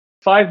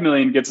5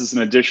 million gets us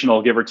an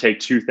additional, give or take,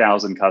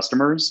 2,000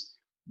 customers.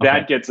 Okay.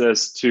 That gets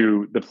us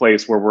to the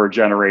place where we're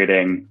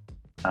generating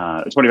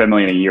 25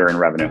 million a year in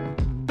revenue.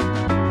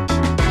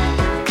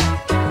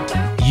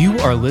 You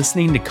are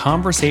listening to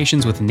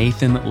Conversations with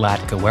Nathan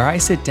Latka, where I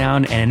sit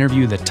down and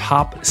interview the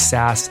top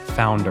SaaS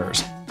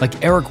founders,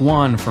 like Eric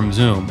Yuan from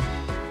Zoom.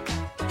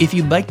 If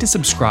you'd like to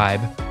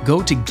subscribe,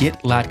 go to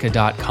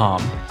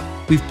getlatka.com.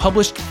 We've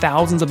published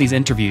thousands of these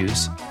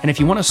interviews, and if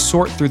you want to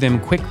sort through them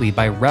quickly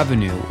by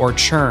revenue or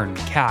churn,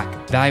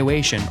 CAC,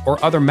 valuation,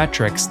 or other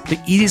metrics, the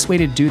easiest way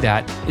to do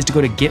that is to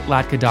go to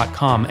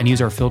getlatka.com and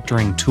use our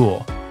filtering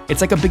tool.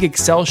 It's like a big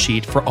Excel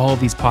sheet for all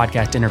of these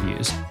podcast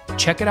interviews.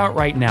 Check it out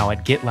right now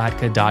at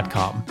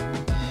getlatka.com.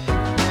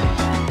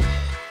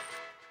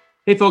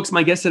 Hey folks,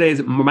 my guest today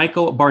is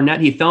Michael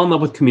Barnett. He fell in love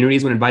with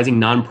communities when advising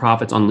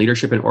nonprofits on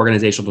leadership and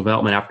organizational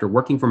development after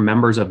working for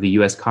members of the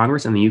US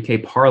Congress and the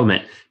UK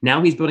Parliament.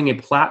 Now he's building a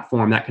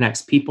platform that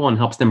connects people and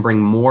helps them bring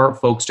more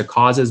folks to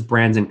causes,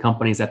 brands, and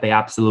companies that they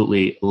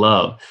absolutely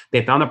love.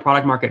 They found a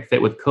product market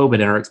fit with COVID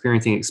and are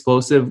experiencing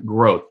explosive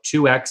growth,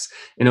 2x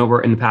in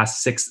the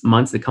past 6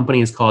 months. The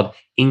company is called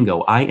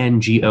Ingo,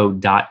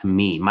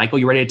 INGO.me. Michael,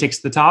 you ready to take us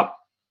to the top?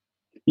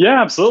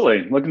 Yeah,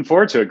 absolutely. Looking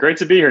forward to it. Great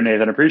to be here,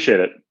 Nathan. Appreciate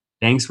it.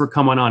 Thanks for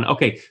coming on.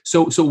 Okay,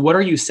 so what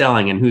are you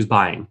selling and who's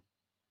buying?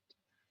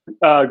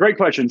 Great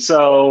question.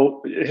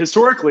 So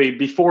historically,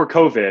 before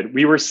COVID,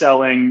 we were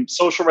selling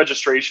social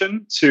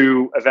registration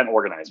to event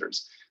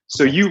organizers.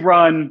 So you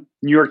run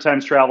New York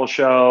Times Travel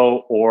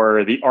Show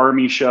or the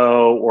Army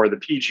Show or the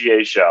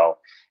PGA Show,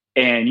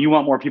 and you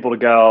want more people to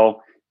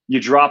go. You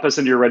drop us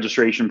into your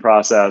registration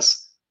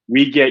process.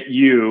 We get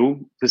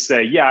you to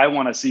say, yeah, I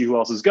want to see who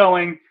else is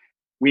going.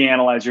 We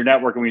analyze your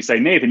network and we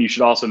say, Nathan, you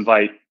should also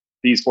invite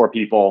these 4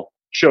 people.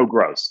 Show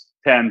gross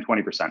 10,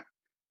 20%.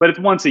 But it's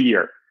once a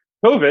year.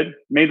 COVID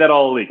made that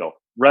all illegal.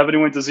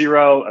 Revenue went to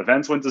zero,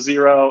 events went to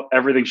zero,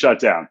 everything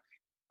shut down,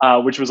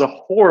 which was a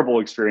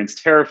horrible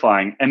experience,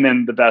 terrifying. And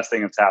then the best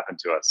thing that's happened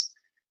to us.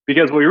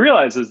 Because what we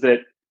realized is that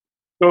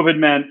COVID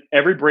meant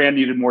every brand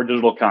needed more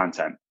digital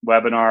content,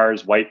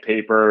 webinars, white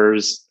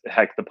papers,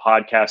 heck, the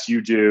podcasts you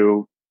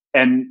do.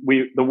 And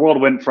the world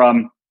went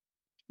from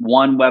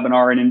 1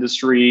 webinar in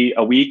industry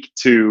a week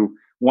to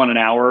 1 an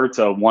hour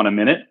to 1 a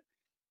minute.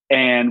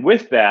 And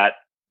with that,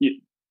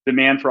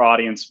 demand for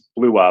audience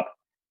blew up.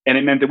 And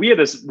it meant that we had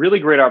this really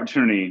great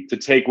opportunity to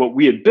take what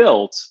we had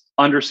built,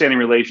 understanding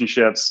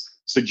relationships,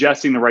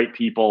 suggesting the right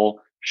people,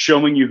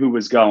 showing you who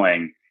was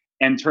going,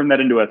 and turn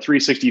that into a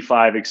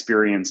 365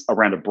 experience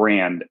around a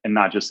brand and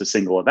not just a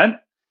single event.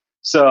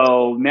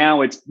 So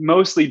now it's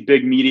mostly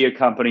big media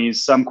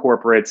companies, some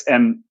corporates,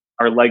 and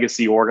our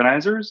legacy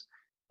organizers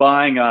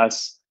buying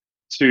us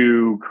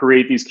to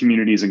create these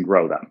communities and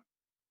grow them.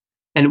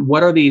 And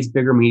what are these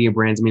bigger media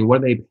brands? I mean, what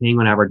are they paying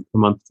on average per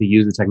month to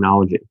use the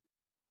technology?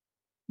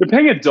 They're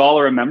paying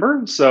 $1 a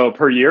member, so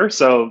per year.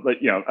 So,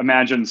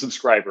 imagine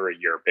subscriber a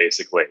year,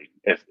 basically,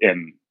 if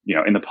in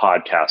the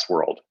podcast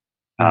world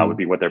would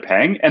be what they're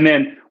paying. And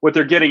then what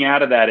they're getting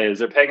out of that is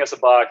they're paying us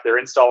 $1, they're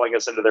installing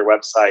us into their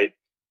website.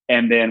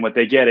 And then what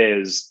they get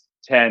is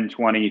 10,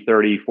 20,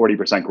 30,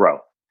 40%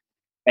 growth.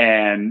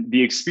 And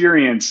the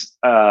experience,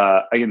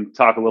 I can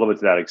talk a little bit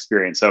to that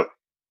experience. So,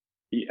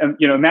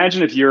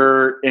 imagine if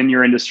you're in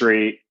your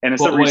industry and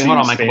instead hold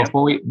on, Michael.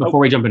 Before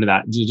we jump into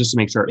that, just to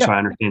make sure, so I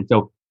understand.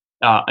 So,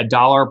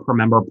 $1 per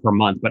member per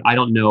month, but I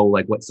don't know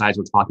what size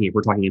we're talking. If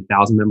we're talking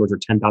 1,000 members or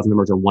 10,000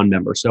 members or 1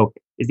 member. So,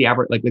 is the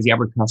average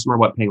customer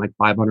paying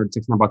 $500,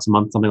 $600 a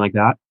month, something like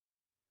that?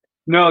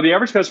 No, the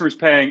average customer is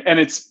paying, and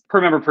it's per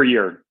member per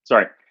year.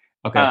 Sorry.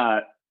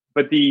 Okay.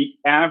 But the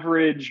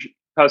average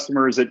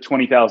customer is at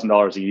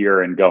 $20,000 a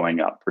year and going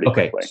up pretty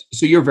quickly.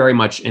 So you're very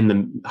much in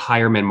the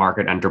higher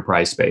mid-market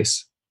enterprise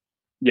space.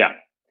 Yeah.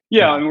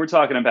 I mean, we're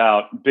talking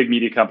about big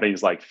media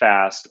companies like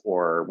Fast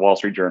or Wall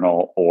Street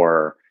Journal,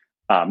 or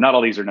not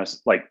all these are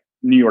like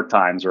New York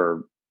Times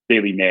or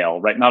Daily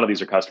Mail, right? Not all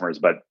these are customers,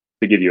 but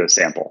to give you a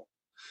sample.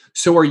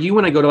 So are you,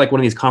 when I go to one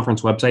of these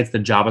conference websites, the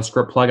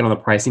JavaScript plugin on the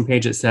pricing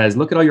page, it says,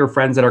 look at all your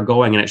friends that are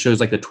going, and it shows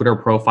the Twitter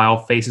profile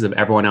faces of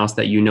everyone else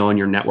that you know in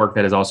your network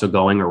that is also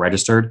going or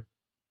registered?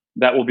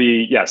 That would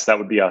be us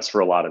for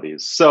a lot of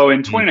these. So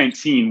in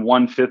 2019,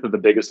 1/5 of the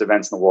biggest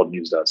events in the world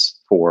used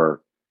us for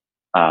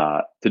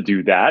to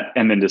do that.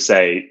 And then to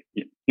say,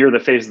 here are the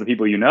faces of the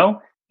people you know,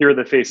 here are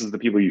the faces of the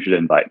people you should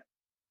invite.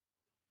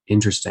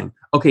 Interesting.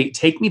 Okay,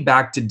 take me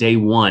back to day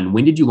one.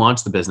 When did you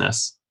launch the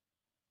business?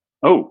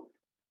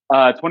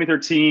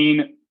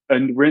 2013.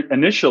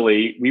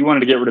 Initially, we wanted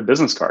to get rid of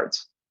business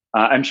cards.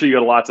 I'm sure you go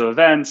to lots of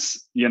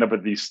events, you end up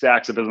with these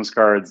stacks of business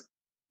cards.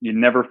 You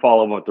never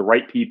follow up with the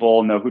right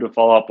people, know who to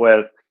follow up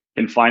with,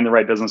 can find the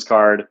right business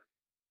card.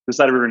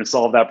 Decided we were going to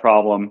solve that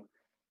problem.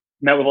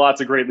 Met with lots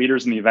of great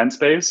leaders in the event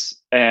space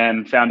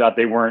and found out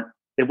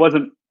it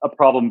wasn't a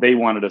problem they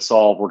wanted to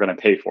solve, we're going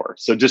to pay for.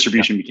 So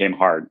distribution became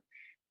hard.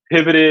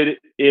 Pivoted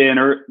in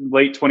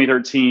late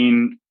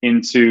 2013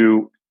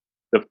 into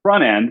the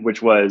front end,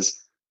 which was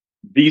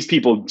these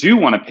people do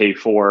want to pay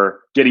for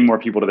getting more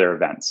people to their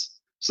events.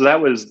 So that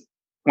was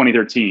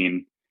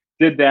 2013.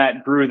 did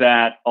that, grew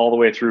that all the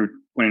way through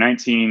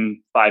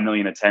 2019, 5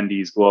 million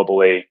attendees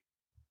globally.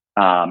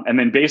 And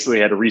then basically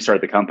had to restart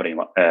the company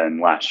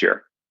in last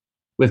year.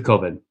 With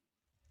COVID.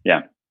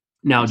 Yeah.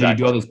 Now,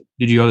 exactly.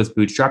 did you do all this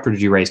bootstrapped or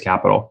did you raise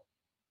capital?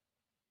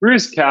 We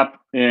raised about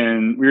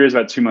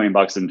 $2 million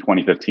in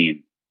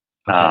 2015,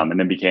 Okay. And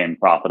then became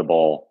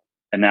profitable,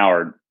 and now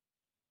are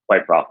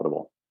quite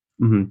profitable.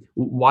 Mm-hmm.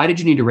 Why did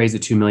you need to raise the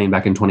 2 million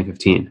back in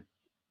 2015?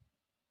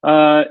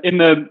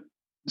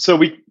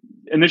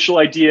 Initial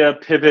idea,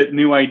 pivot,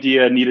 new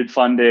idea, needed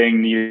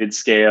funding, needed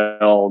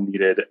scale,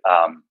 needed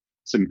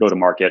some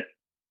go-to-market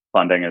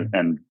funding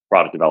and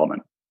product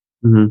development.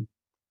 Mm-hmm.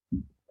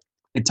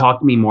 Talk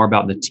to me more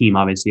about the team.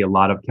 Obviously, a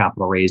lot of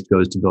capital raised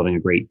goes to building a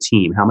great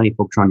team. How many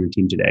folks are on your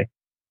team today?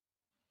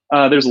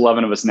 There's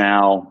 11 of us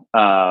now,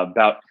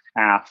 about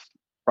half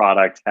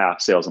product,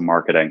 half sales and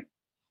marketing.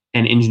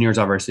 And engineers,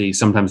 obviously,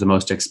 sometimes the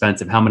most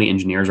expensive. How many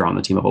engineers are on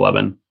the team of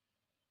 11?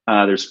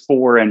 There's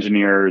 4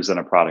 engineers and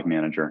a product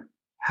manager.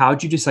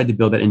 How'd you decide to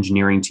build that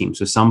engineering team?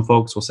 So some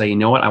folks will say, you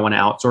know what, I want to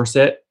outsource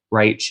it,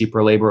 right?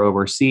 Cheaper labor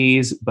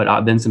overseas.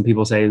 But then some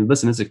people say,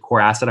 listen, this is a core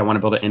asset. I want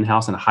to build it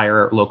in-house and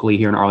hire locally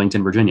here in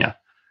Arlington, Virginia.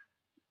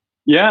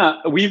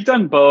 Yeah, we've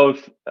done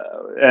both,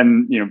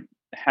 and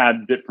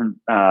had different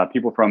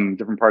people from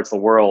different parts of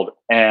the world.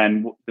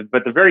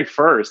 But the very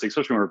first,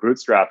 especially when we were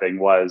bootstrapping,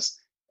 was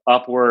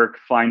Upwork,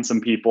 find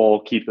some people,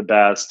 keep the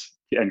best,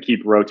 and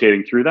keep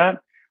rotating through that.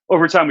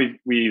 Over time,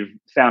 we've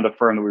found a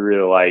firm that we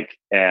really like,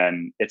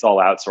 and it's all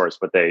outsourced.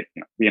 But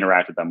we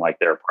interact with them like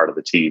they're part of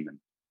the team,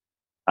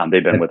 and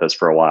they've been with us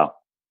for a while.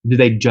 Do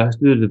they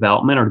just do the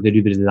development, or do they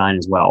do the design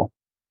as well?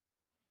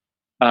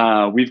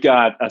 We've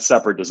got a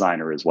separate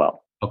designer as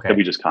well. Okay. That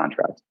we just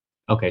contract.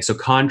 Okay, so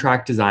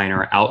contract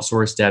designer,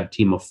 outsourced dev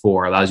team of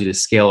 4 allows you to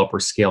scale up or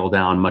scale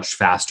down much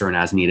faster and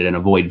as needed, and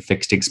avoid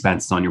fixed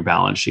expenses on your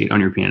balance sheet, on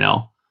your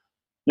P&L.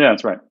 Yeah,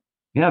 that's right.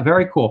 Yeah,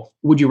 very cool.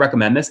 Would you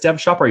recommend this dev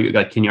shop? Are you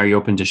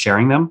open to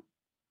sharing them?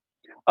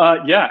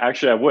 Yeah,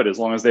 actually, I would, as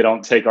long as they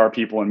don't take our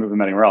people and move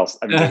them anywhere else.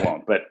 I mean, they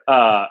won't. But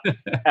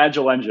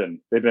Agile Engine,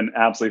 they've been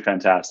absolutely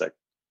fantastic.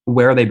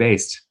 Where are they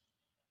based?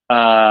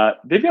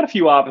 They've got a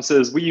few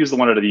offices. We use the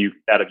one out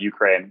of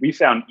Ukraine. We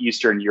found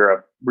Eastern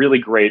Europe really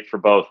great for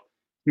both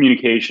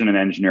communication and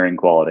engineering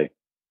quality.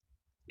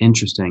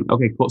 Interesting.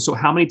 Okay, cool. So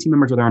how many team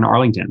members are there in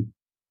Arlington?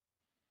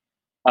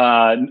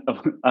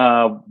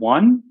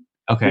 1.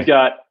 Okay. We've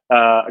got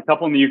a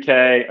couple in the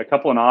UK, a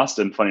couple in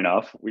Austin, funny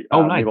enough.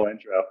 Nice. Little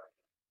intro.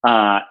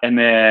 And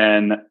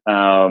then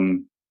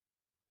trying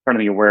to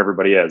think of where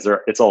everybody is.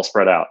 It's all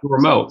spread out.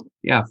 Remote. So,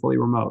 yeah, fully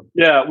remote.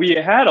 Yeah, we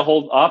had a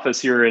whole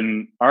office here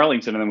in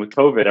Arlington, and then with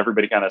COVID,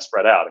 everybody kind of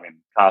spread out. I mean,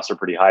 costs are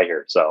pretty high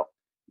here. So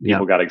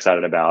people got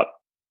excited about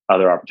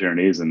other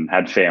opportunities and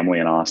had family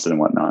in Austin and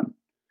whatnot.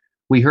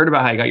 We heard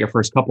about how you got your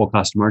first couple of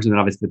customers, and then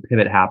obviously the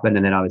pivot happened,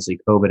 and then obviously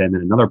COVID, and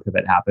then another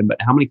pivot happened.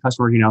 But how many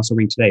customers are you now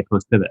serving today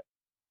post-pivot?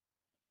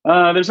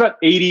 There's about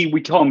 80, we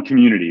call them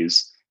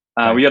communities.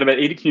 Right. We got about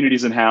 80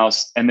 communities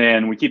in-house, and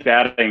then we keep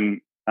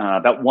adding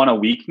about 1 a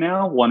week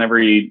now, one a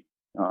week,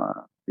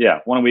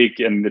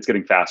 and it's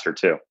getting faster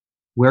too.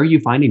 Where are you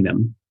finding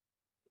them?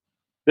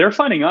 They're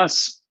finding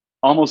us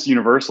almost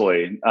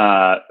universally.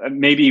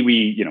 Maybe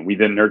we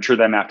then nurture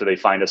them after they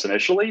find us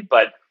initially,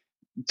 but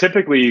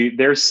typically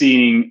they're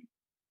seeing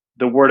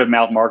the word of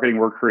mouth marketing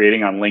we're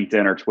creating on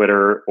LinkedIn or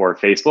Twitter or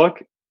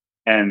Facebook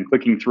and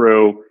clicking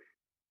through,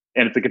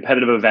 and it's a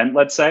competitive event,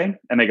 let's say,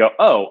 and they go,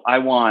 oh, I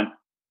want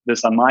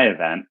this on my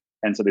event.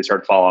 And so they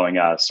start following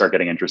us, start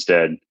getting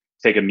interested,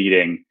 take a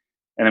meeting.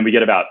 And then we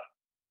get about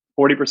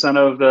 40%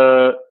 of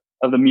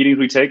the meetings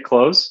we take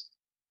close.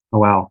 Oh,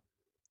 wow.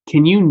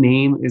 Can you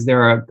name, is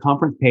there a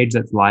conference page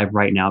that's live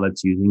right now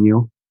that's using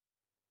you?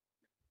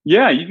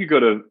 Yeah, you could go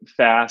to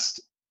Fast,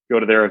 go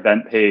to their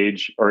event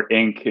page, or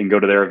Inc. and go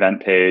to their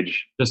event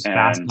page. Just and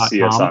fast.com?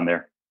 See us on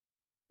there.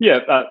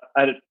 Yeah,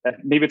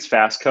 maybe it's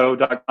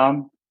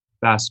fastco.com.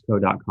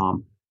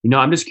 Fastco.com.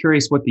 I'm just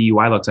curious what the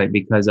UI looks like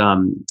because,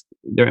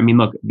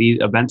 look, these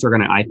events are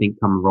going to, I think,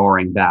 come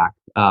roaring back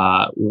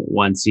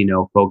once,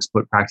 folks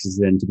put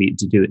practices in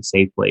to do it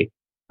safely.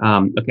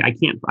 Okay,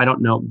 I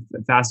don't know.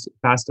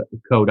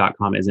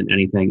 Fastco.com isn't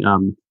anything. Let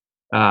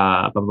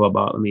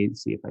me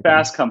see if I can.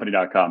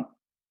 Fastcompany.com.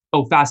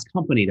 Oh,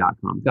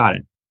 fastcompany.com. Got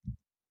it.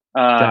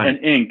 And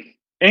Inc.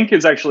 Inc.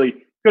 is actually,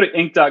 go to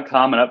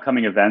inc.com and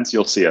upcoming events.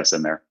 You'll see us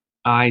in there.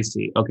 I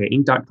see. Okay,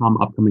 inc.com,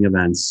 upcoming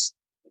events.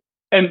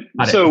 And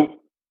so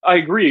I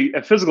agree.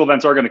 Physical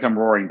events are going to come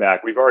roaring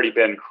back. We've already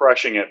been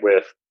crushing it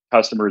with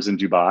customers in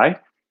Dubai,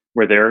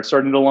 where they're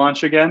starting to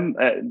launch again.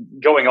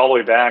 Going all the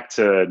way back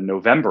to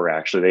November,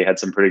 actually, they had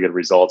some pretty good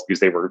results because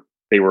they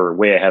were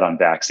way ahead on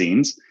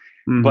vaccines.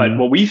 Mm-hmm. But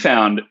what we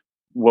found,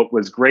 what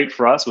was great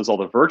for us was all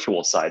the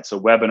virtual side. So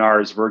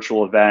webinars,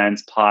 virtual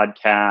events,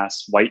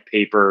 podcasts, white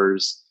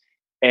papers.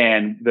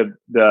 And the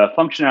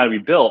functionality we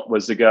built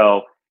was to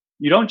go,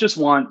 you don't just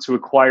want to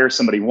acquire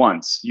somebody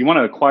once. You want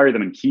to acquire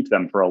them and keep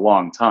them for a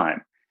long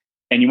time.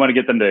 And you want to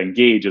get them to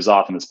engage as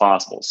often as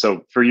possible.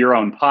 So for your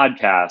own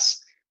podcasts,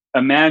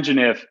 imagine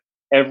if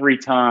every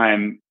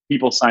time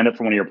people signed up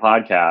for one of your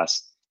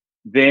podcasts,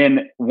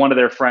 then one of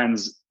their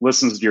friends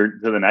listens to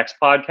the next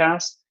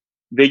podcast,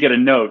 they get a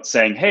note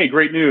saying, "Hey,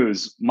 great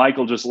news!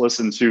 Michael just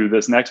listened to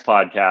this next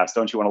podcast.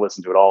 Don't you want to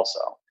listen to it also?"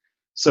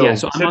 Yeah, So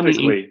so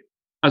typically,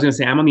 I was going to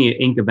say, I'm on the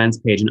Inc. events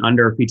page, and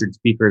under featured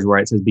speakers where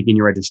it says begin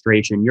your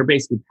registration, you're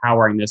basically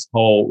powering this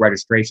whole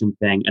registration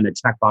thing, and the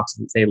checkboxes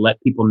that say let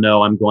people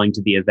know I'm going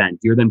to the event.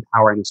 You're then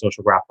powering the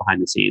social graph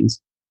behind the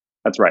scenes.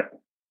 that's right.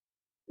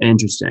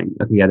 Interesting.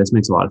 Okay, yeah, this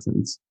makes a lot of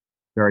sense.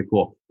 Very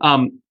cool.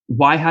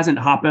 Why hasn't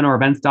Hopin or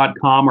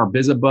events.com or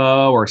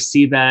Bizzabo or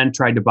Cvent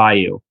tried to buy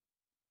you?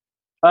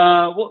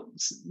 Well,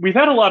 we've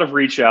had a lot of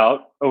reach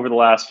out over the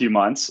last few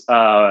months.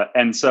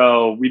 And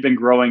so we've been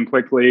growing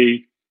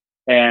quickly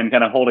and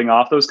kind of holding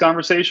off those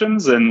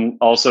conversations and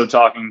also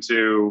talking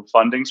to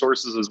funding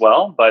sources as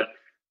well. But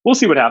we'll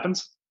see what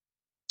happens.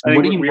 I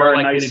What think are you we more are a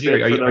likely nice to do? fit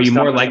for Are you those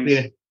more companies.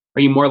 likely to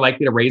Are you more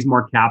likely to raise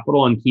more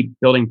capital and keep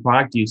building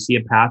product? Do you see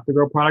a path to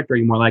grow product, or are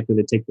you more likely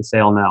to take the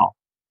sale now?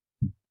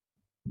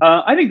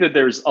 I think that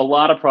there's a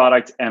lot of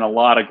product and a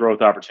lot of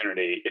growth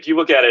opportunity. If you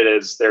look at it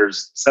as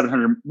there's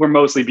 700, we're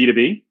mostly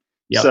B2B.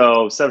 Yep.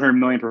 So 700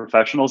 million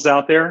professionals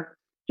out there,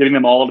 getting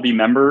them all to be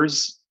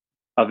members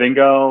of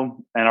Ingo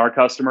and our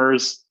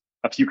customers,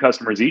 a few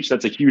customers each,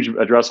 that's a huge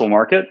addressable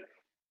market.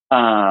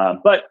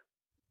 But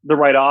the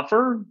right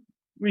offer,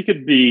 we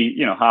could be,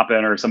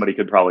 Hopin or somebody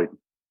could probably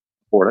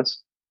afford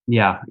us.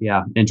 Yeah.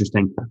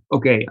 Interesting.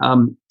 Okay.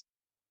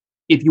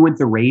 If you went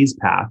the raise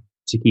path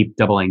to keep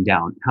doubling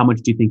down, how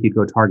much do you think you'd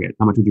go target?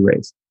 How much would you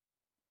raise?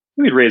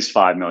 We'd raise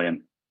 5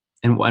 million.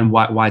 And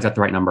why is that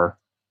the right number?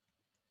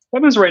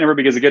 That was the right number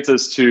because it gets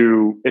us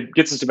to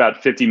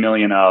about 50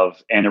 million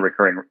of annual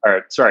recurring,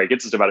 it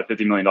gets us to about a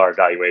 $50 million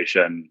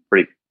valuation.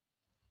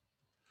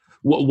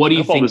 What do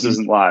you think? This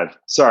isn't live.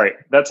 Sorry,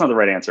 that's not the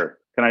right answer.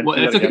 Can I? Well,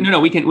 it's okay. No,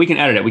 we can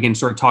edit it. We can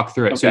sort of talk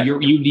through it. Okay. So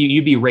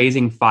you'd be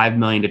raising 5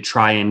 million to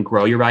try and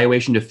grow your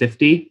valuation to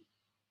 50?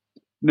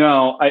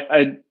 No,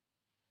 I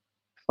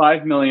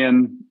 5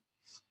 million.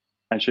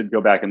 I should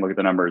go back and look at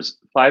the numbers.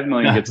 5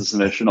 million gets us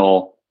an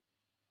additional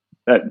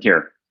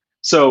here.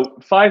 So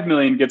 5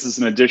 million gets us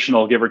an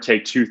additional, give or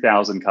take,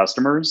 2,000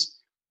 customers.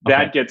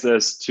 That gets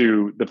us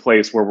to the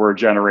place where we're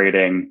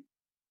generating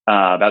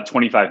about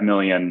 25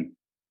 million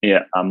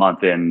a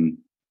month in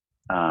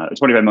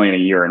 25 million a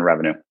year in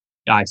revenue.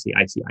 I see.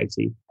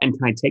 And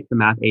can I take the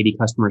math? 80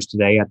 customers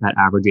today at that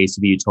average ACV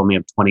you told me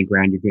of 20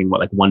 grand. You're doing what,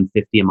 like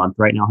 150 a month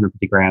right now,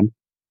 150 grand?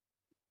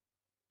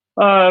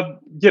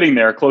 Getting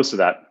there, close to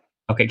that.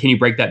 Okay. Can you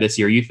break that this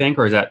year, you think,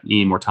 or is that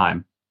needing more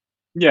time?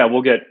 Yeah,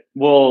 we'll get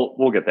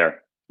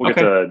there. We'll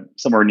get to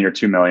somewhere near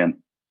 2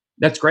 million.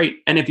 That's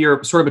great. And if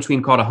you're sort of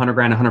between called 100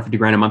 grand, 150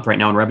 grand a month right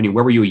now in revenue,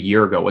 where were you a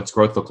year ago? What's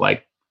growth look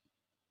like?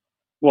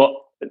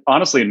 Well,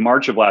 honestly, in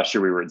March of last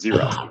year, we were at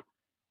zero.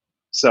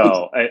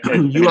 So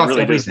you lost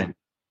really everything.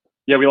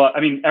 Yeah,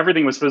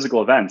 everything was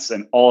physical events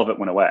and all of it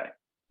went away.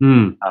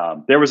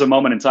 There was a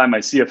moment in time, my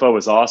CFO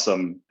was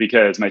awesome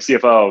because my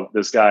CFO,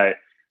 this guy,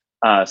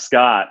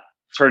 Scott,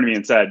 turned to me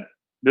and said,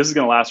 "This is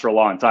going to last for a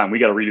long time. We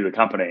got to redo the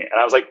company." And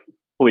I was like,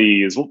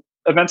 "Please, we'll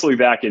eventually be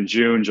back in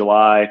June,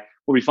 July.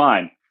 We'll be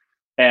fine."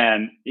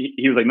 And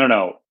he was like,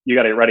 No, you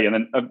got to get ready. And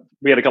then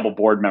we had a couple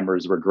board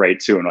members who were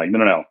great too. And like,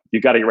 no, you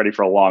got to get ready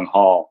for a long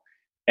haul.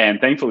 And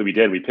thankfully we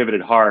did. We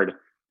pivoted hard.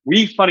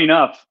 Funny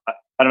enough, I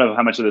don't know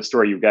how much of this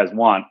story you guys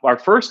want. Our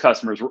first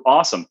customers were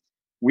awesome.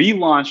 We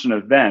launched an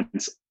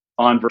event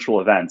on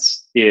virtual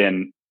events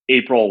in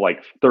April,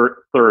 like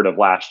 3rd of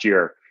last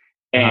year.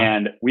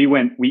 And we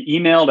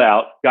emailed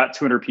out, got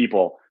 200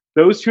 people.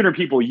 Those 200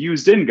 people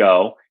used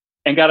Ingo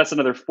and got us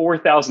another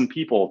 4,000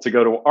 people to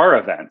go to our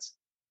event.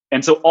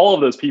 And so all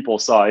of those people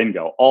saw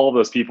Ingo. All of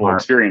those people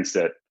experienced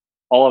it.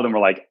 All of them were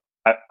like,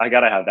 I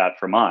got to have that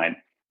for mine.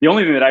 The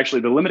only thing that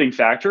actually, the limiting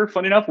factor,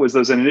 funny enough, was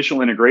those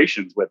initial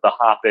integrations with the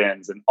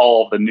Hopins and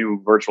all the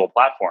new virtual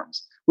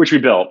platforms, which we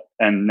built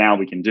and now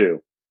we can do.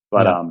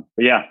 But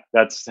yeah,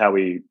 that's how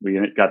we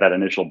got that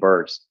initial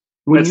burst.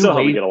 And still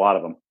how we get a lot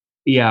of them.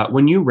 Yeah.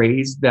 When you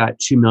raised that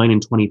 2 million in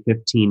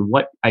 2015,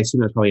 I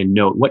assume that's probably a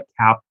note. What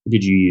cap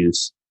did you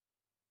use?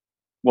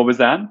 What was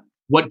that?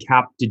 What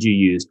cap did you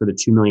use for the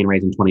 2 million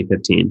raised in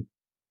 2015?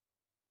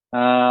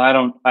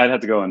 I'd have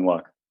to go and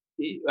look.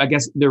 I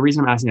guess the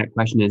reason I'm asking that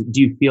question is,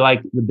 do you feel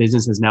like the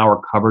business has now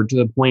recovered to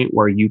the point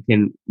where you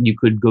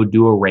could go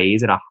do a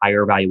raise at a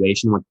higher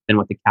valuation than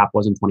what the cap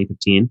was in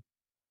 2015?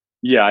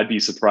 Yeah, I'd be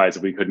surprised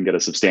if we couldn't get a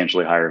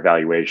substantially higher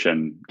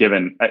valuation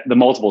given the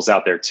multiples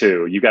out there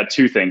too. You got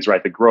two things,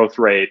 right? The growth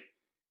rate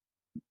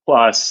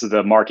plus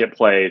the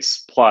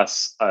marketplace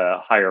plus a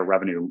higher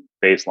revenue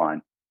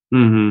baseline.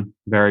 Mm-hmm.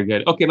 Very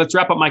good. Okay, let's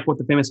wrap up, Mike, with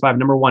the famous 5.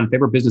 Number 1,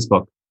 favorite business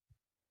book.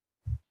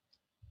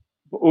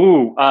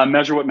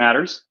 Measure What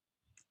Matters.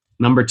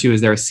 Number 2,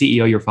 is there a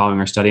CEO you're following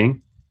or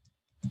studying?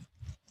 That's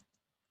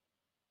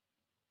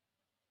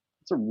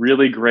a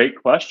really great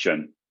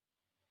question.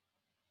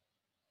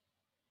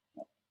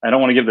 I don't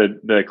want to give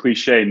the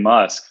cliche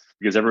Musk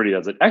because everybody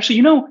does it. Actually,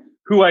 you know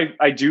who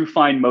I do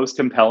find most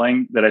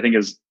compelling that I think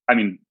is,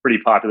 pretty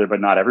popular,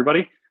 but not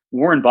everybody?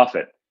 Warren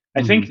Buffett.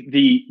 I think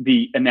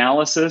the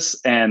analysis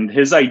and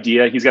his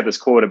idea, he's got this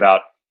quote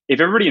about if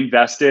everybody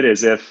invested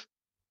as if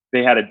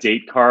they had a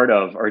date card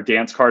or a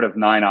dance card of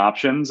 9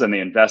 options, and they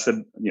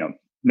invested,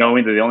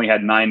 knowing that they only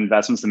had 9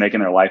 investments to make in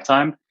their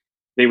lifetime,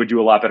 they would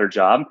do a lot better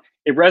job.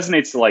 It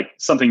resonates to like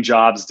something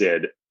Jobs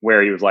did,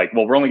 where he was like,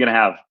 well, we're only going to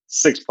have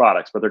 6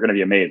 products, but they're going to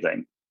be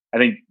amazing. I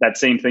think that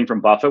same thing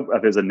from Buffett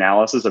of his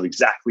analysis of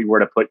exactly where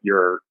to put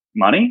your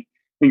money.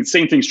 I think the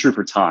same thing's true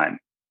for time,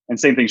 and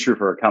same thing's true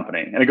for a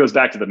company. And it goes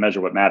back to the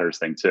measure what matters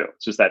thing too.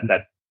 It's just that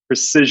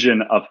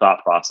precision of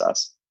thought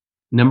process.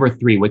 Number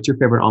 3, what's your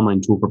favorite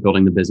online tool for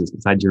building the business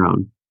besides your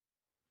own?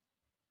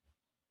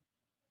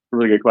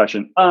 Really good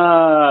question.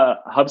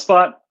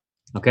 HubSpot.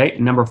 Okay.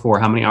 Number 4,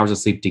 how many hours of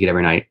sleep do you get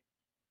every night?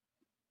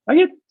 I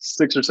get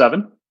 6 or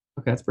 7.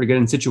 Okay, that's pretty good.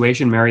 In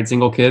situation, married,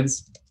 single,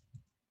 kids?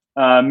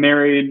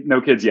 Married, no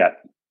kids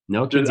yet.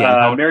 No kids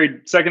yet.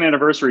 Married, second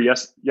anniversary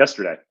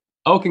yesterday.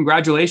 Oh,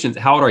 congratulations.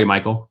 How old are you,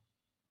 Michael?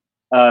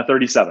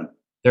 37.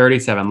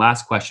 37.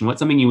 Last question. What's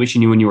something you wish you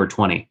knew when you were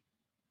 20?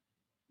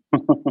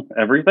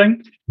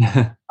 Everything.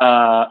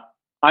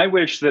 I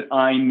wish that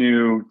I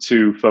knew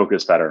to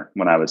focus better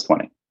when I was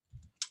 20.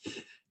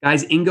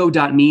 Guys,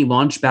 Ingo.me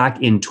launched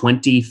back in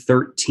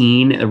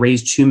 2013. It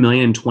raised $2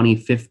 million in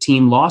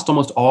 2015, lost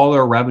almost all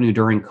their revenue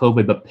during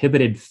COVID, but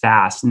pivoted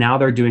fast. Now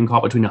they're doing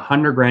between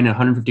 $100,000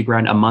 and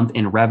 $150,000 a month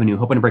in revenue,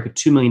 hoping to break a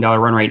 $2 million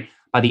run rate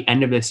by the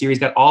end of this year. He's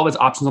got all of his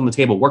options on the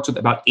table, works with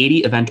about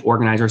 80 event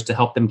organizers to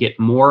help them get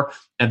more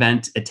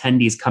event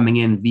attendees coming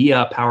in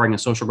via powering a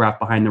social graph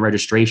behind the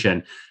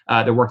registration.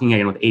 They're working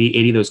again with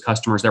 80 of those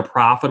customers. They're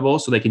profitable,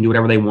 so they can do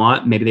whatever they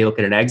want. Maybe they look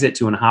at an exit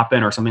to a hop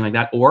in or something like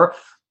that. Or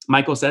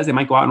Michael says they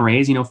might go out and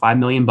raise, $5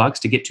 million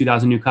to get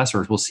 2,000 new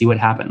customers. We'll see what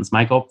happens.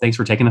 Michael, thanks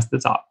for taking us to the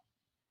top.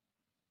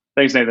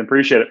 Thanks, Nathan.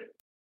 Appreciate it.